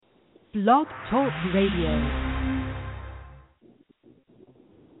Blog Talk Radio.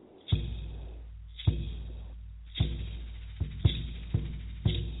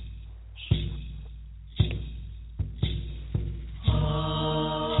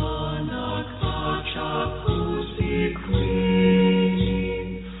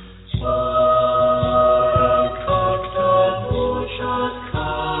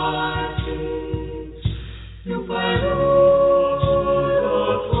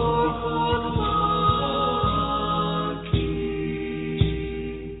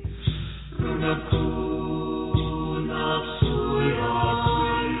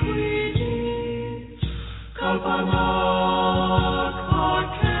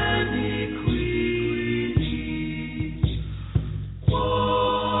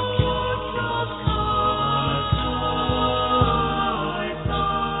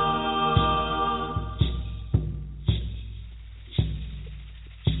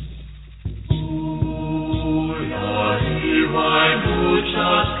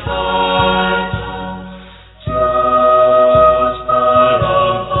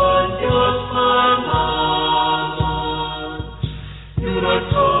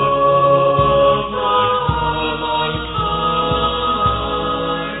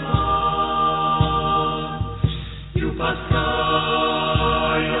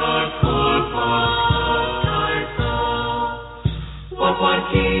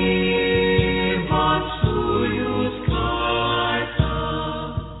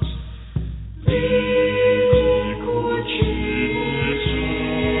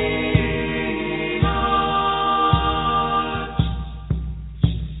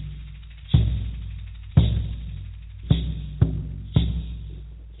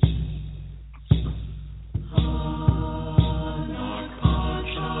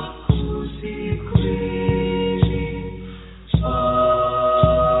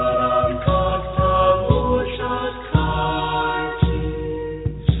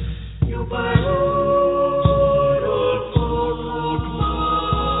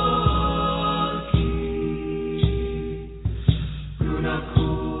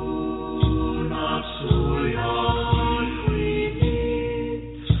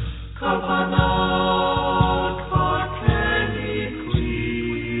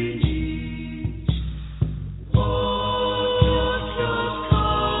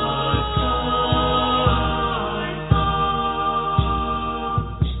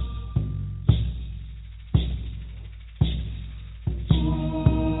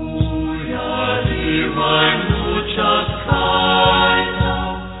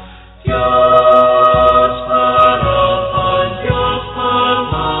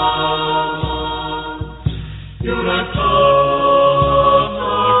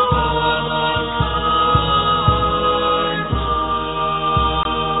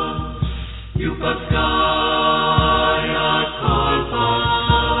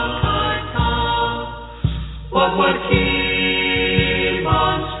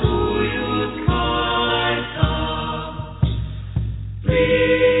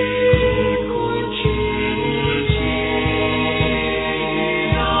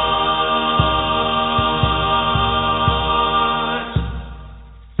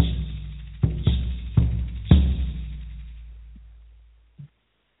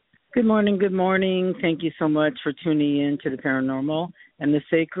 Good morning. Thank you so much for tuning in to the Paranormal and the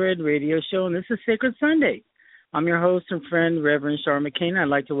Sacred Radio Show. And this is Sacred Sunday. I'm your host and friend, Reverend Shar McCain. I'd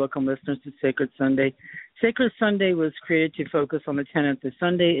like to welcome listeners to Sacred Sunday. Sacred Sunday was created to focus on the tenet that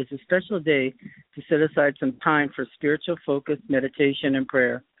Sunday is a special day to set aside some time for spiritual focus, meditation, and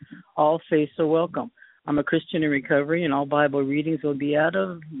prayer. All faiths are welcome. I'm a Christian in recovery, and all Bible readings will be out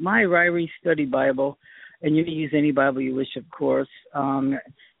of my Ryrie Study Bible. And you can use any Bible you wish, of course.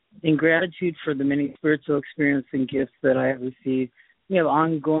 In gratitude for the many spiritual experiences and gifts that I have received, we have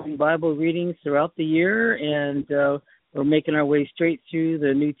ongoing Bible readings throughout the year, and we're making our way straight through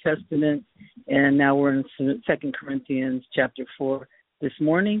the New Testament, and now we're in 2 Corinthians chapter 4 this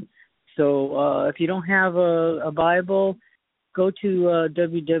morning. So if you don't have a Bible, go to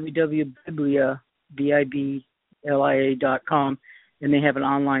www.biblia.com, and they have an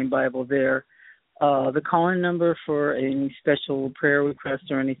online Bible there. The call-in number for any special prayer request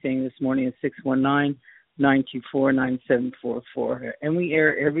or anything this morning is 619-924-9744. And we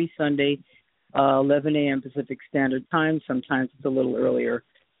air every Sunday, 11 a.m. Pacific Standard Time. Sometimes it's a little earlier,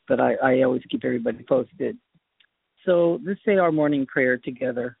 but I always keep everybody posted. So let's say our morning prayer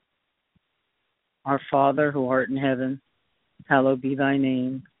together. Our Father, who art in heaven, hallowed be thy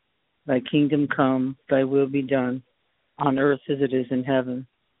name. Thy kingdom come, thy will be done, on earth as it is in heaven.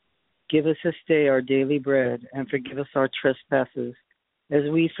 Give us this day our daily bread, and forgive us our trespasses, as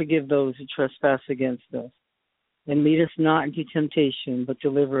we forgive those who trespass against us. And lead us not into temptation, but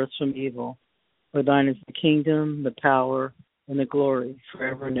deliver us from evil. For thine is the kingdom, the power, and the glory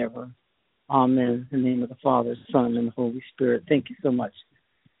forever and ever. Amen. In the name of the Father, Son, and the Holy Spirit. Thank you so much.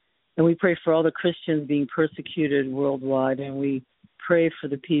 And we pray for all the Christians being persecuted worldwide, and we pray for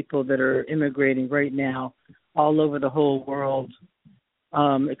the people that are immigrating right now all over the whole world,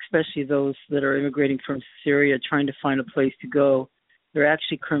 especially those that are immigrating from Syria, trying to find a place to go. They're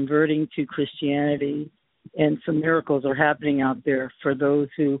actually converting to Christianity, and some miracles are happening out there for those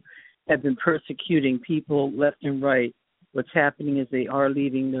who have been persecuting people left and right. What's happening is they are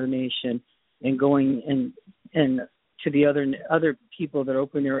leaving their nation and going and to the other people that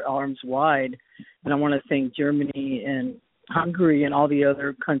open their arms wide. And I want to thank Germany and Hungary and all the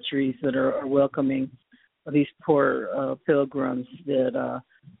other countries that are welcoming these poor pilgrims that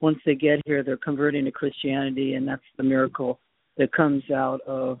once they get here, they're converting to Christianity, and that's the miracle that comes out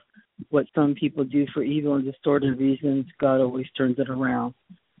of what some people do for evil and distorted reasons. God always turns it around.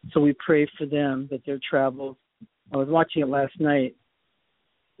 So we pray for them, that their travels. I was watching it last night,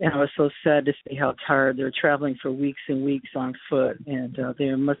 and I was so sad to see how tired they're traveling for weeks and weeks on foot, and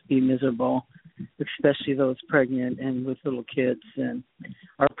they must be miserable, especially those pregnant and with little kids, and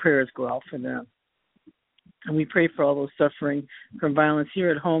our prayers go out for them. And we pray for all those suffering from violence here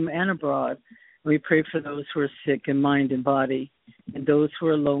at home and abroad. We pray for those who are sick in mind and body, and those who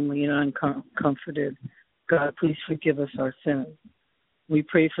are lonely and uncomforted. God, please forgive us our sins. We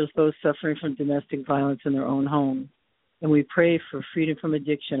pray for those suffering from domestic violence in their own home, and we pray for freedom from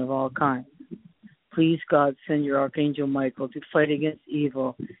addiction of all kinds. Please, God, send your Archangel Michael to fight against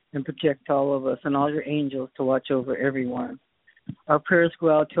evil and protect all of us, and all your angels to watch over everyone. Our prayers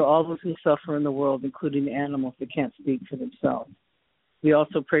go out to all those who suffer in the world, including the animals that can't speak for themselves. We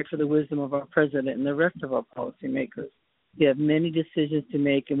also pray for the wisdom of our president and the rest of our policymakers. We have many decisions to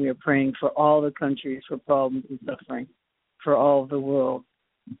make, and we are praying for all the countries for problems and suffering, for all of the world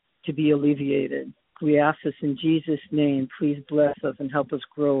to be alleviated. We ask this in Jesus' name. Please bless us and help us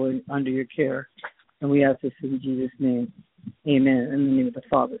grow under your care. And we ask this in Jesus' name. Amen. In the name of the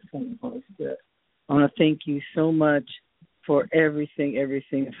Father, Son, and Holy Spirit. I want to thank you so much for everything,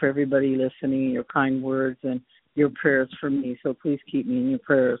 for everybody listening, your kind words and your prayers for me. So please keep me in your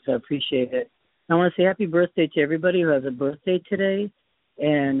prayers. I appreciate it. I want to say happy birthday to everybody who has a birthday today,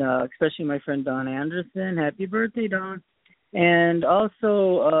 and especially my friend Don Anderson. Happy birthday, Don. And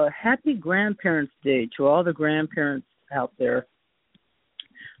also happy Grandparents' Day to all the grandparents out there.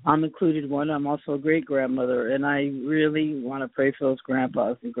 I'm included one. I'm also a great-grandmother, and I really want to pray for those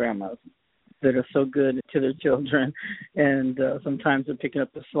grandpas and grandmas that are so good to their children, and sometimes they're picking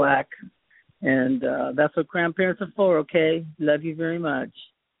up the slack. And that's what grandparents are for, okay? Love you very much.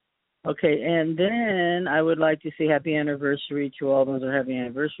 Okay, and then I would like to say happy anniversary to all those that are having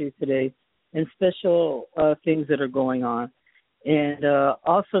anniversaries today and special things that are going on. And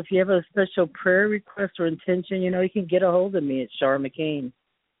also, if you have a special prayer request or intention, you can get a hold of me at Shar McCain,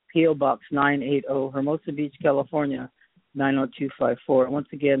 P.O. Box 980, Hermosa Beach, California, 90254.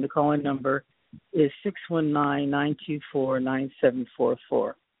 Once again, the calling number is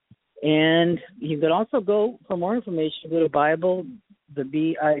 619-924-9744. And you can also go, for more information, go to Bible, the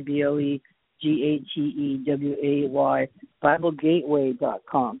BibleGateway,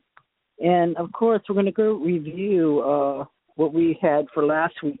 BibleGateway.com. And, of course, we're going to go review what we had for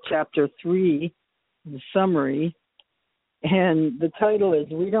last week, Chapter 3, the summary. And the title is,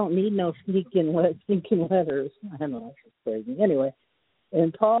 We Don't Need No Sneaking Letters. I don't know, that's crazy. Anyway,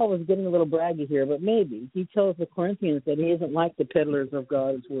 and Paul was getting a little braggy here, but maybe. He tells the Corinthians that he isn't like the peddlers of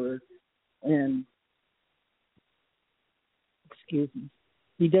God's word. And, he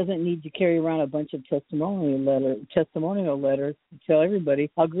doesn't need to carry around a bunch of testimonial letters to tell everybody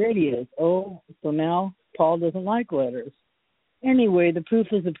how great he is. Oh, so now Paul doesn't like letters. Anyway, the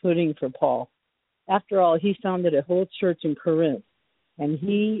proof is the pudding for Paul. After all, he founded a whole church in Corinth, and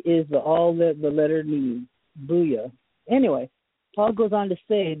he is all that the letter needs. Booyah. Anyway, Paul goes on to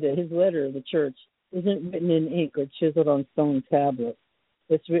say that his letter to the church isn't written in ink or chiseled on stone tablets.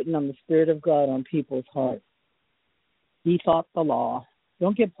 It's written on the Spirit of God on people's hearts. He taught the law.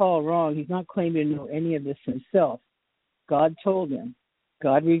 Don't get Paul wrong. He's not claiming to know any of this himself. God told him.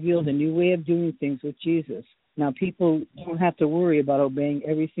 God revealed a new way of doing things with Jesus. Now, people don't have to worry about obeying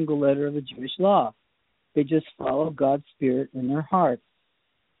every single letter of the Jewish law. They just follow God's Spirit in their hearts.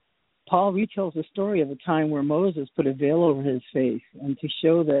 Paul retells the story of a time where Moses put a veil over his face, and to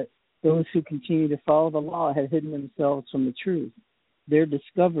show that those who continue to follow the law have hidden themselves from the truth. They're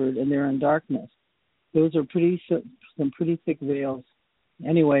discovered and they're in darkness. Those are some pretty thick veils.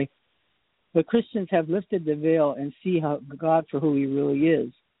 Anyway, But Christians have lifted the veil and see how God for who he really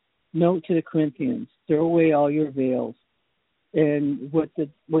is. Note to the Corinthians, throw away all your veils. And what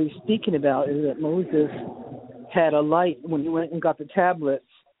he's speaking about is that Moses had a light when he went and got the tablets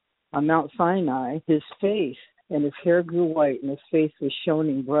on Mount Sinai. His face and his hair grew white and his face was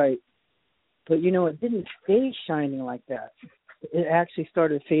shining bright. But, it didn't stay shining like that. It actually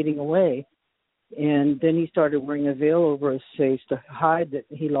started fading away. And then he started wearing a veil over his face to hide that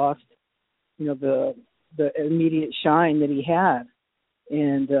he lost, the immediate shine that he had.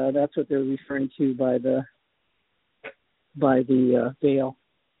 And that's what they're referring to by the veil,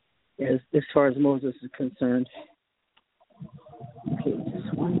 as far as Moses is concerned. Okay,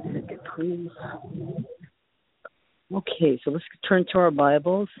 just 1 second, please. Okay, so let's turn to our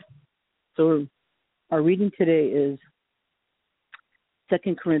Bibles. So our reading today is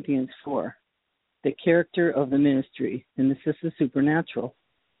 2 Corinthians 4, the character of the ministry, and this is the supernatural.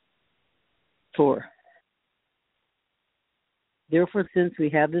 4. Therefore, since we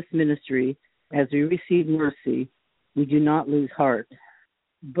have this ministry, as we receive mercy, we do not lose heart,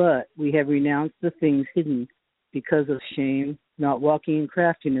 but we have renounced the things hidden because of shame, not walking in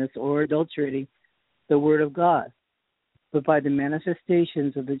craftiness or adulterating the word of God, but by the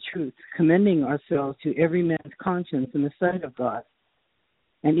manifestations of the truth, commending ourselves to every man's conscience in the sight of God.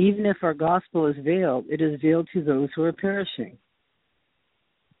 And even if our gospel is veiled, it is veiled to those who are perishing,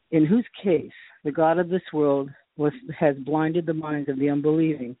 in whose case the God of this world has blinded the minds of the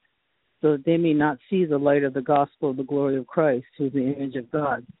unbelieving, so that they may not see the light of the gospel of the glory of Christ, who is the image of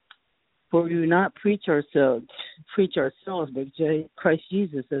God. For we do not preach ourselves, but Christ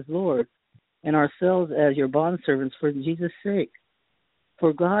Jesus as Lord, and ourselves as your bondservants for Jesus' sake.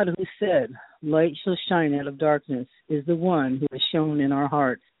 For God, who said, "Light shall shine out of darkness," is the one who has shown in our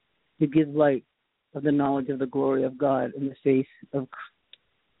hearts to give light of the knowledge of the glory of God in the face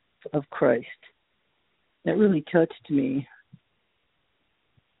of Christ. That really touched me.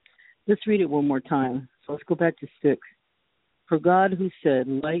 Let's read it one more time. So let's go back to 6. For God, who said,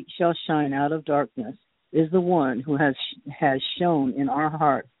 "Light shall shine out of darkness," is the one who has shown in our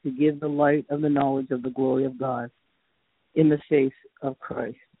hearts to give the light of the knowledge of the glory of God in the face of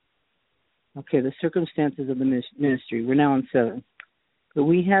Christ. Okay, the circumstances of the ministry. We're now on 7. But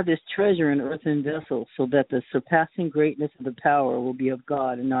we have this treasure in earthen vessels, so that the surpassing greatness of the power will be of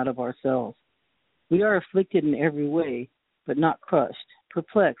God and not of ourselves. We are afflicted in every way, but not crushed,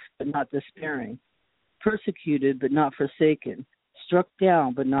 perplexed, but not despairing, persecuted, but not forsaken, struck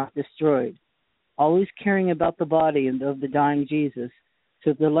down, but not destroyed, always caring about the body and of the dying Jesus,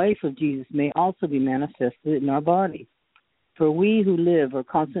 so that the life of Jesus may also be manifested in our body. For we who live are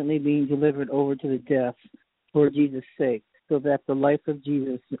constantly being delivered over to the death for Jesus' sake, so that the life of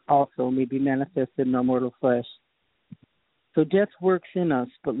Jesus also may be manifested in our mortal flesh. So death works in us,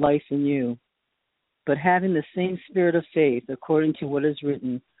 but life in you. But having the same spirit of faith, according to what is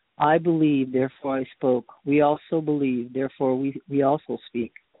written, I believe, therefore I spoke. We also believe, therefore we also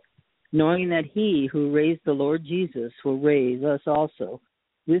speak. Knowing that he who raised the Lord Jesus will raise us also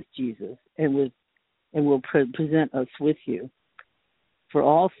with Jesus and will present us with you. For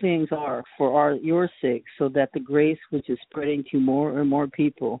all things are for your sake, so that the grace which is spreading to more and more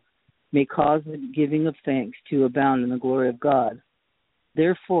people may cause the giving of thanks to abound in the glory of God.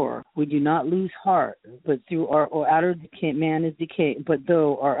 Therefore, we do not lose heart, but though our outer man is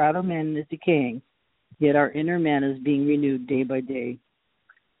decaying, yet our inner man is being renewed day by day.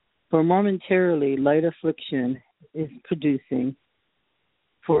 For momentarily light affliction is producing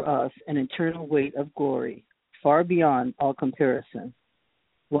for us an eternal weight of glory, far beyond all comparison.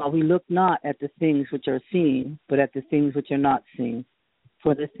 While we look not at the things which are seen, but at the things which are not seen.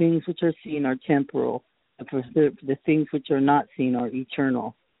 For the things which are seen are temporal, and for the things which are not seen are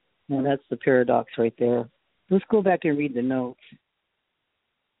eternal. Now that's the paradox right there. Let's go back and read the notes.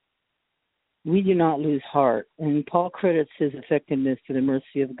 We do not lose heart. And Paul credits his effectiveness to the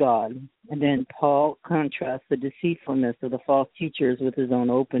mercy of God. And then Paul contrasts the deceitfulness of the false teachers with his own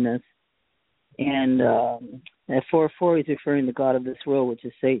openness. And at 4:4, he's referring to the God of this world, which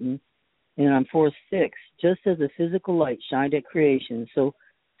is Satan. And on 4:6, just as the physical light shined at creation, so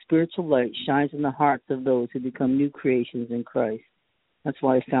spiritual light shines in the hearts of those who become new creations in Christ. That's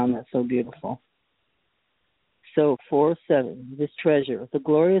why I found that so beautiful. So 4:7, this treasure, the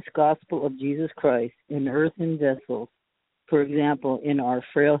glorious gospel of Jesus Christ in earthen vessels, for example, in our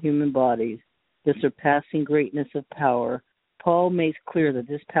frail human bodies, the surpassing greatness of power. Paul makes clear that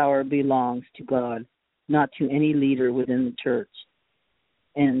this power belongs to God, not to any leader within the church.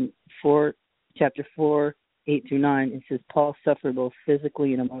 And chapter 4, 8-9, it says Paul suffered both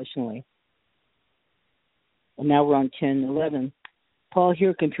physically and emotionally. And now we're on 10:11. Paul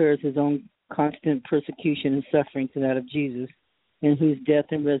here compares his own constant persecution and suffering to that of Jesus, in whose death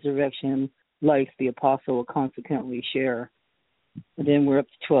and resurrection life the apostle will consequently share. And then we're up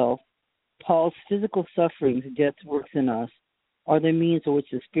to 12. Paul's physical sufferings, death works in us, are the means by which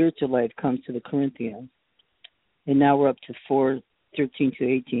the spiritual life comes to the Corinthians. And now we're up to 4:13 to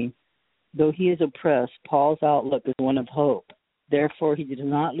 18. Though he is oppressed, Paul's outlook is one of hope. Therefore he did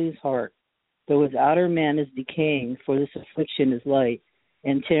not lose heart. Though his outer man is decaying, for this affliction is light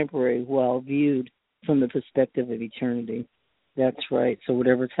and temporary while viewed from the perspective of eternity. That's right. So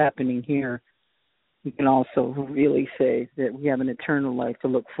whatever's happening here, we can also really say that we have an eternal life to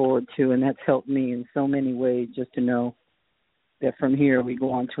look forward to, and that's helped me in so many ways just to know that from here we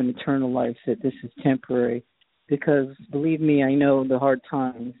go on to an eternal life, that this is temporary. Because, believe me, I know the hard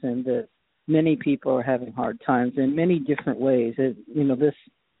times, and that many people are having hard times in many different ways. This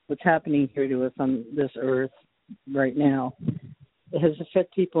what's happening here to us on this earth right now, it has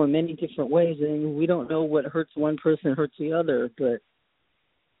affected people in many different ways, and we don't know what hurts one person hurts the other, but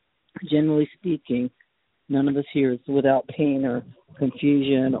generally speaking, none of us here is without pain or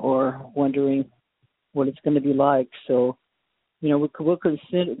confusion or wondering what it's going to be like. So,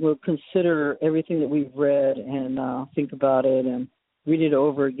 we'll consider everything that we've read and think about it and read it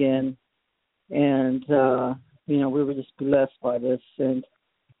over again. And, we were just blessed by this. And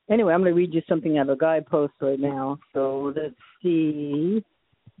anyway, I'm going to read you something out of a guidepost right now. So let's see.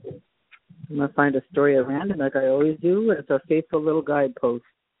 I'm going to find a story at random like I always do. It's a faithful little guidepost.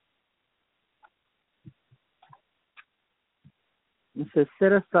 It says,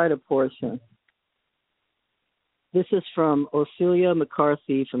 set aside a portion. This is from Ophelia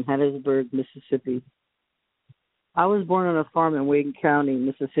McCarthy from Hattiesburg, Mississippi. I was born on a farm in Wayne County,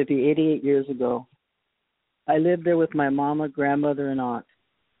 Mississippi, 88 years ago. I lived there with my mama, grandmother, and aunt.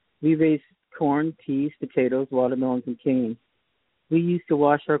 We raised corn, peas, potatoes, watermelons, and cane. We used to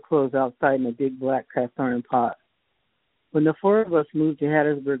wash our clothes outside in a big black cast iron pot. When the four of us moved to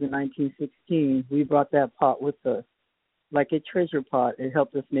Hattiesburg in 1916, we brought that pot with us. Like a treasure pot, it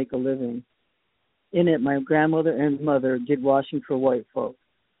helped us make a living. In it, my grandmother and mother did washing for white folks.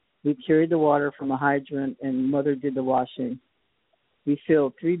 We carried the water from a hydrant, and Mother did the washing. We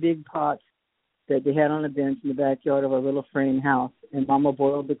filled 3 big pots that they had on a bench in the backyard of our little frame house, and Mama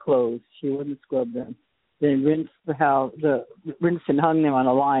boiled the clothes. She wouldn't scrub them. Then rinsed and hung them on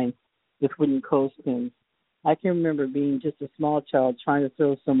a line with wooden clothespins. I can remember being just a small child trying to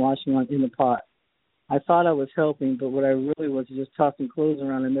throw some washing on in the pot. I thought I was helping, but what I really was just tossing clothes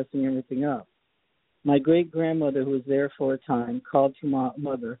around and messing everything up. My great-grandmother, who was there for a time, called to my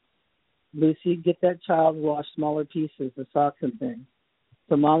mother, Lucy, get that child to wash smaller pieces, the socks and things.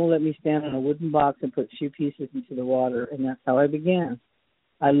 So Mama let me stand on a wooden box and put a few pieces into the water, and that's how I began.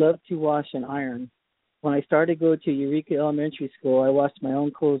 I loved to wash and iron. When I started to go to Eureka Elementary School, I washed my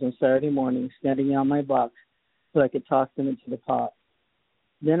own clothes on Saturday mornings, standing on my box so I could toss them into the pot.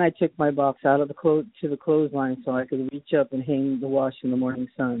 Then I took my box out of to the clothesline so I could reach up and hang the wash in the morning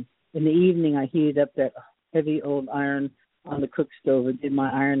sun. In the evening, I heated up that heavy old iron on the cook stove and did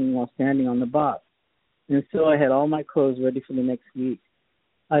my ironing while standing on the box. And so I had all my clothes ready for the next week.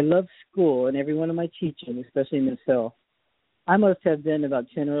 I loved school and every one of my teachers, especially Miss Hill. I must have been about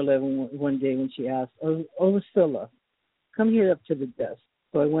 10 or 11 one day when she asked, Oh, Lucilla, come here up to the desk.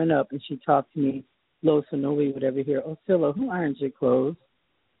 So I went up and she talked to me low so nobody would ever hear, Lucilla, who irons your clothes?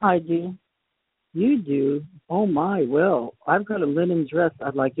 I do. You do? Oh, my. Well, I've got a linen dress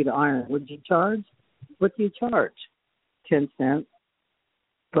I'd like you to iron. Would you charge? What do you charge? 10 cents.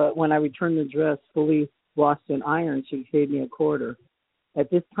 But when I returned the dress fully washed and ironed, she paid me a quarter. At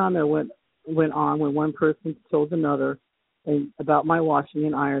this time, I went on when one person told another about my washing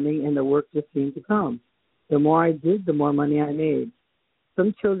and ironing, and the work just seemed to come. The more I did, the more money I made.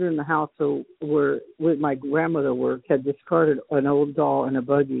 Some children in the house where my grandmother worked had discarded an old doll and a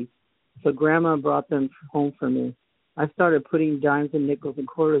buggy, so Grandma brought them home for me. I started putting dimes and nickels and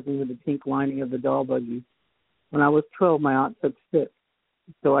quarters into the pink lining of the doll buggy. When I was 12, my aunt took sick,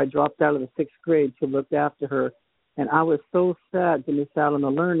 so I dropped out of the 6th grade to look after her, and I was so sad to miss out on the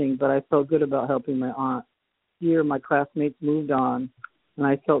learning, but I felt good about helping my aunt. Here, my classmates moved on, and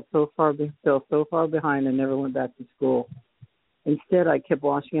I felt so far behind and never went back to school. Instead, I kept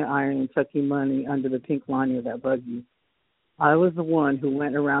washing and ironing and tucking money under the pink lining of that buggy. I was the one who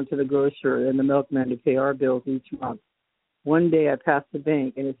went around to the grocer and the milkman to pay our bills each month. One day I passed the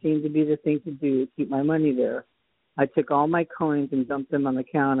bank, and it seemed to be the thing to do to keep my money there. I took all my coins and dumped them on the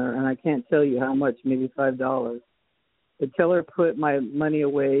counter, and I can't tell you how much, maybe $5. The teller put my money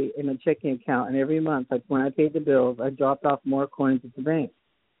away in a checking account, and every month when I paid the bills, I dropped off more coins at the bank.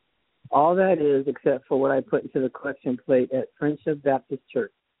 All that is, except for what I put into the collection plate at Friendship Baptist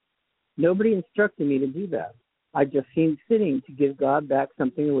Church. Nobody instructed me to do that. I just seemed fitting to give God back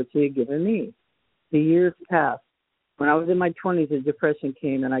something which he had given me. The years passed. When I was in my 20s, the depression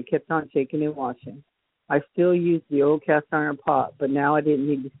came, and I kept on taking and washing. I still used the old cast iron pot, but now I didn't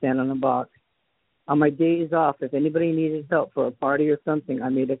need to stand on a box. On my days off, if anybody needed help for a party or something, I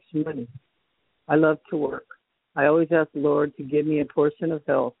made extra money. I love to work. I always ask the Lord to give me a portion of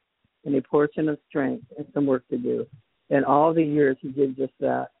health and a portion of strength and some work to do. And all the years he did just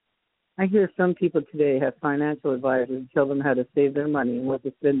that. I hear some people today have financial advisors who tell them how to save their money and what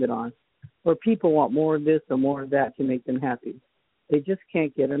to spend it on. Or people want more of this or more of that to make them happy. They just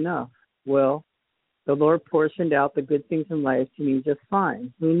can't get enough. Well, the Lord portioned out the good things in life to me just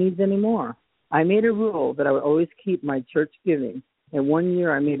fine. Who needs any more? I made a rule that I would always keep my church giving. And one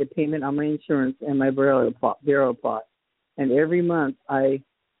year I made a payment on my insurance and my burial plot. And every month I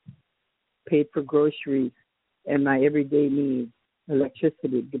paid for groceries and my everyday needs,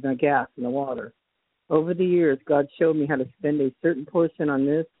 electricity, the gas, and the water. Over the years, God showed me how to spend a certain portion on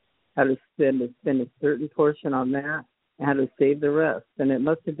this, how to spend a certain portion on that, and how to save the rest. And it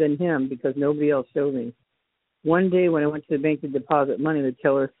must have been him because nobody else showed me. One day when I went to the bank to deposit money, the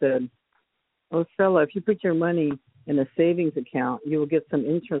teller said, "Oh, Stella, if you put your money in a savings account, you will get some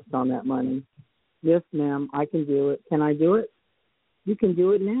interest on that money." "Yes, ma'am, I can do it." "Can I do it?" "You can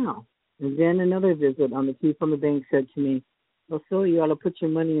do it now." And then another visit on the chief from the bank said to me, "Well, Stella, you ought to put your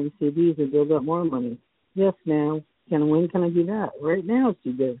money in CDs and build up more money." "Yes, ma'am. When can I do that?" "Right now,"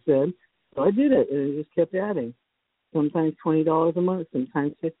 she said. So I did it, and it just kept adding. Sometimes $20 a month,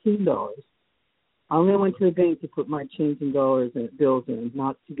 sometimes $15. I only went to the bank to put my change in dollars and bills in,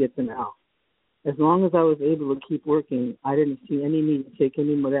 not to get them out. As long as I was able to keep working, I didn't see any need to take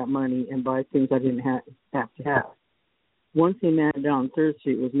any more of that money and buy things I didn't have to have. Once a man down 3rd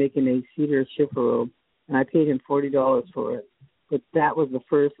Street was making a cedar shiffer robe, and I paid him $40 for it. But that was the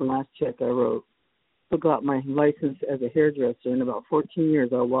first and last check I wrote. I got my license as a hairdresser. In about 14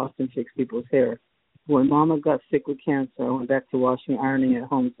 years, I washed and fixed people's hair. When Mama got sick with cancer, I went back to washing and ironing at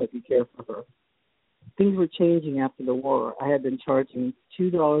home so I could care for her. Things were changing after the war. I had been charging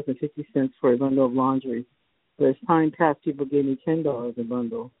 $2.50 for a bundle of laundry. But as time passed, people gave me $10 a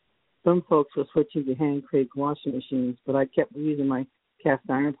bundle. Some folks were switching to hand-crank washing machines, but I kept using my cast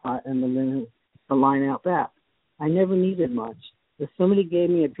iron pot and the line out back. I never needed much. If somebody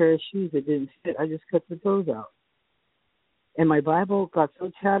gave me a pair of shoes that didn't fit, I just cut the toes out. And my Bible got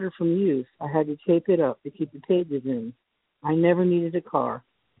so tattered from use, I had to tape it up to keep the pages in. I never needed a car.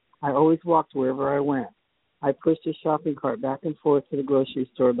 I always walked wherever I went. I pushed a shopping cart back and forth to the grocery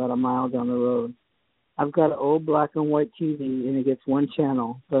store about a mile down the road. I've got an old black and white TV, and it gets one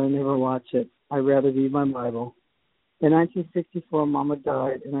channel, but I never watch it. I'd rather read my Bible. In 1964, Mama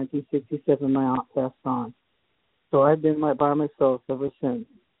died. In 1967, my aunt passed on. So I've been by myself ever since.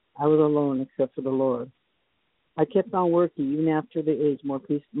 I was alone except for the Lord. I kept on working even after the age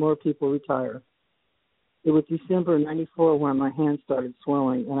more people retire. It was December of 94 when my hands started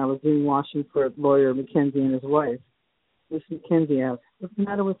swelling, and I was doing washing for lawyer McKenzie and his wife. Miss McKenzie asked, "What's the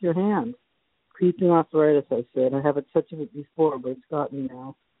matter with your hand?" "Creeping arthritis," I said. "I haven't touched it before, but it's got me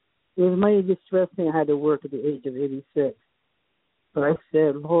now." It was mighty distressing. I had to work at the age of 86. But I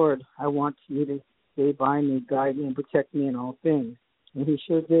said, "Lord, I want you to stay by me, guide me, and protect me in all things." And he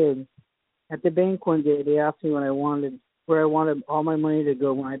sure did. At the bank one day, they asked me where I wanted all my money to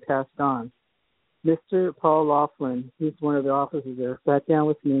go when I passed on. Mr. Paul Laughlin, he's one of the officers there, sat down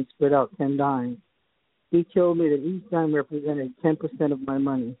with me and spread out 10 dimes. He told me that each dime represented 10% of my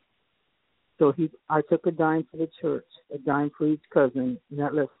money. So I took a dime for the church, a dime for each cousin, and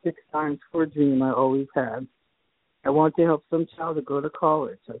that left 6 dimes for a dream I always had. I want to help some child to go to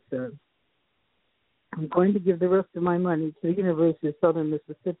college, I said. I'm going to give the rest of my money to the University of Southern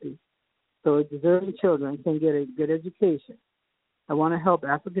Mississippi so deserving children can get a good education. I want to help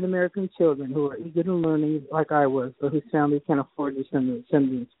African-American children who are eager to learning like I was, but whose families can't afford to send them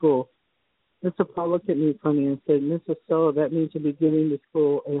to school. Mr. Paul looked at me funny and said, "Mr. Stella, that means you'll be giving the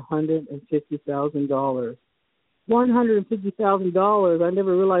school $150,000. $150,000. I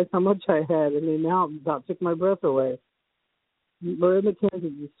never realized how much I had, and the amount about took my breath away. Lawyer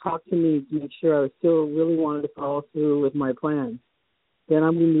McKenzie just talked to me to make sure I still really wanted to follow through with my plan. Then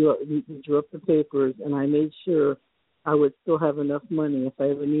we drew up the papers, and I made sure I would still have enough money if I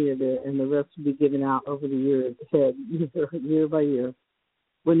ever needed it, and the rest would be given out over the years ahead, year by year.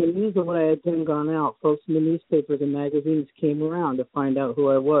 When the news of what I had done gone out, folks in the newspapers and magazines came around to find out who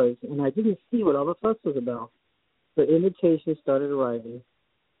I was, and I didn't see what all the fuss was about. But invitations started arriving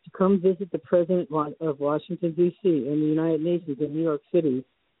to come visit the President of Washington, D.C., and the United Nations in New York City.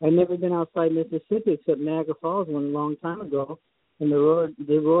 I'd never been outside Mississippi except Niagara Falls one a long time ago, and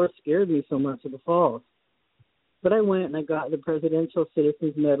the roar scared me so much of the falls. But I went and I got the Presidential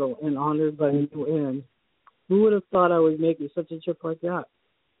Citizens Medal and honored by the UN. Who would have thought I would make such a trip like that?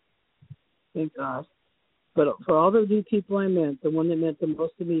 Thank God. But for all the new people I met, the one that meant the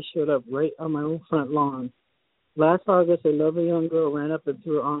most to me showed up right on my own front lawn. Last August, a lovely young girl ran up and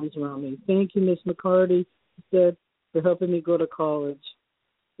threw her arms around me. Thank you, Miss McCarty, she said, for helping me go to college.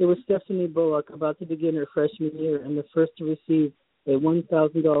 It was Stephanie Bullock, about to begin her freshman year and the first to receive a $1,000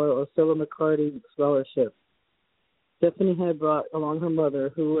 Ocella McCarty scholarship. Stephanie had brought along her mother,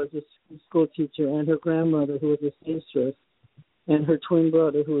 who was a school teacher, and her grandmother, who was a seamstress, and her twin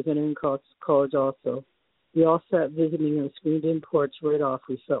brother, who was in college also. We all sat visiting in a screened-in porch right off.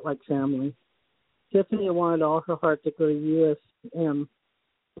 We felt like family. Stephanie wanted all her heart to go to USM,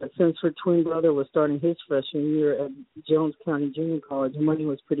 but since her twin brother was starting his freshman year at Jones County Junior College, money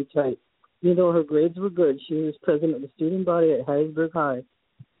was pretty tight. Even though her grades were good, she was president of the student body at Hattiesburg High.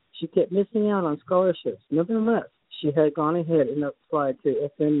 She kept missing out on scholarships. Nevertheless, she had gone ahead and applied to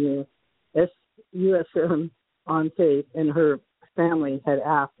USM on faith, and her family had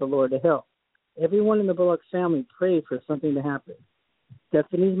asked the Lord to help. Everyone in the Bullock family prayed for something to happen.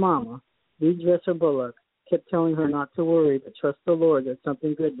 Stephanie's mama, Lee Dresser Bullock, kept telling her not to worry, but trust the Lord that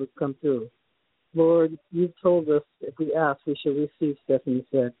something good would come through. Lord, you've told us if we ask, we shall receive, Stephanie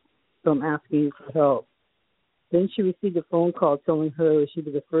said, so I'm asking you for help. Then she received a phone call telling her she'd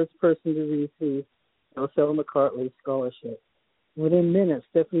be the first person to receive the Ocella McCarty scholarship. Within minutes,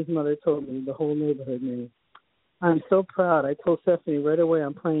 Stephanie's mother told me, the whole neighborhood knew. I'm so proud. I told Stephanie right away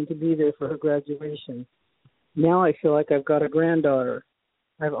I'm planning to be there for her graduation. Now I feel like I've got a granddaughter.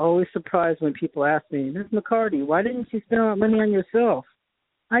 I've always surprised when people ask me, Ms. McCarty, why didn't you spend all that money on yourself?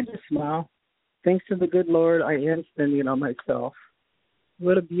 I just smile. Thanks to the good Lord, I am spending it on myself.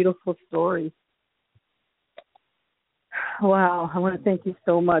 What a beautiful story. Wow, I want to thank you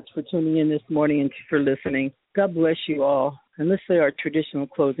so much for tuning in this morning and for listening. God bless you all. And let's say our traditional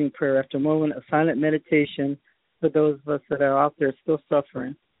closing prayer after a moment of silent meditation for those of us that are out there still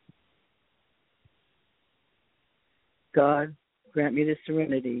suffering. God, grant me the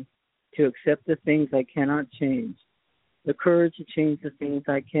serenity to accept the things I cannot change, the courage to change the things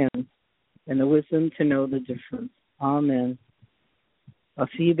I can, and the wisdom to know the difference. Amen. I'll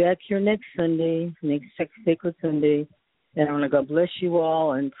see you back here next Sunday, next Sacred Sunday. And I want to God bless you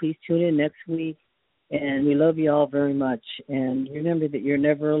all, and please tune in next week. And we love you all very much. And remember that you're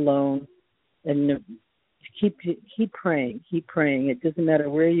never alone. And keep praying. Keep praying. It doesn't matter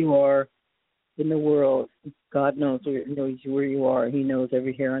where you are in the world. God knows where you are. He knows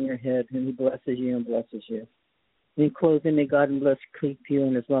every hair on your head, and He blesses you and blesses you. In closing, may God bless keep you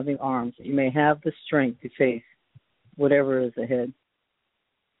in His loving arms, that you may have the strength to face whatever is ahead.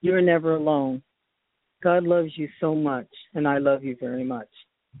 You are never alone. God loves you so much, and I love you very much.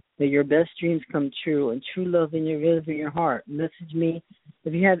 May your best dreams come true, and true love in your heart. Message me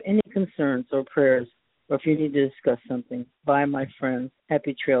if you have any concerns or prayers, or if you need to discuss something. Bye, my friends.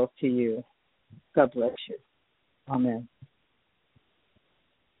 Happy trails to you. God bless you. Amen.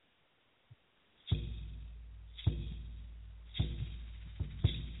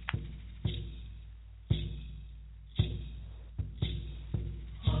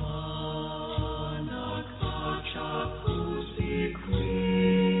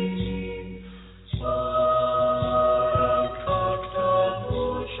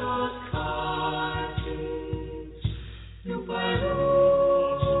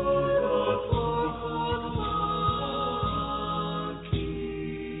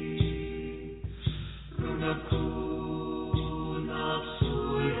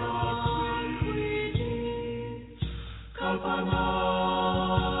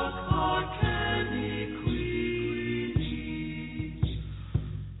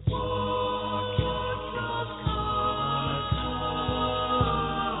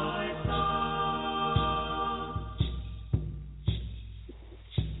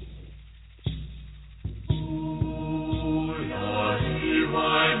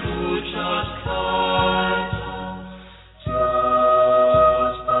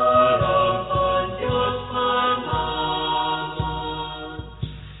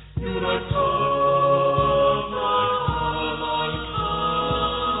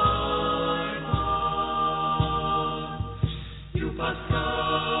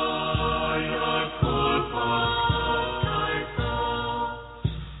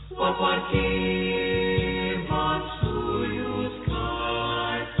 What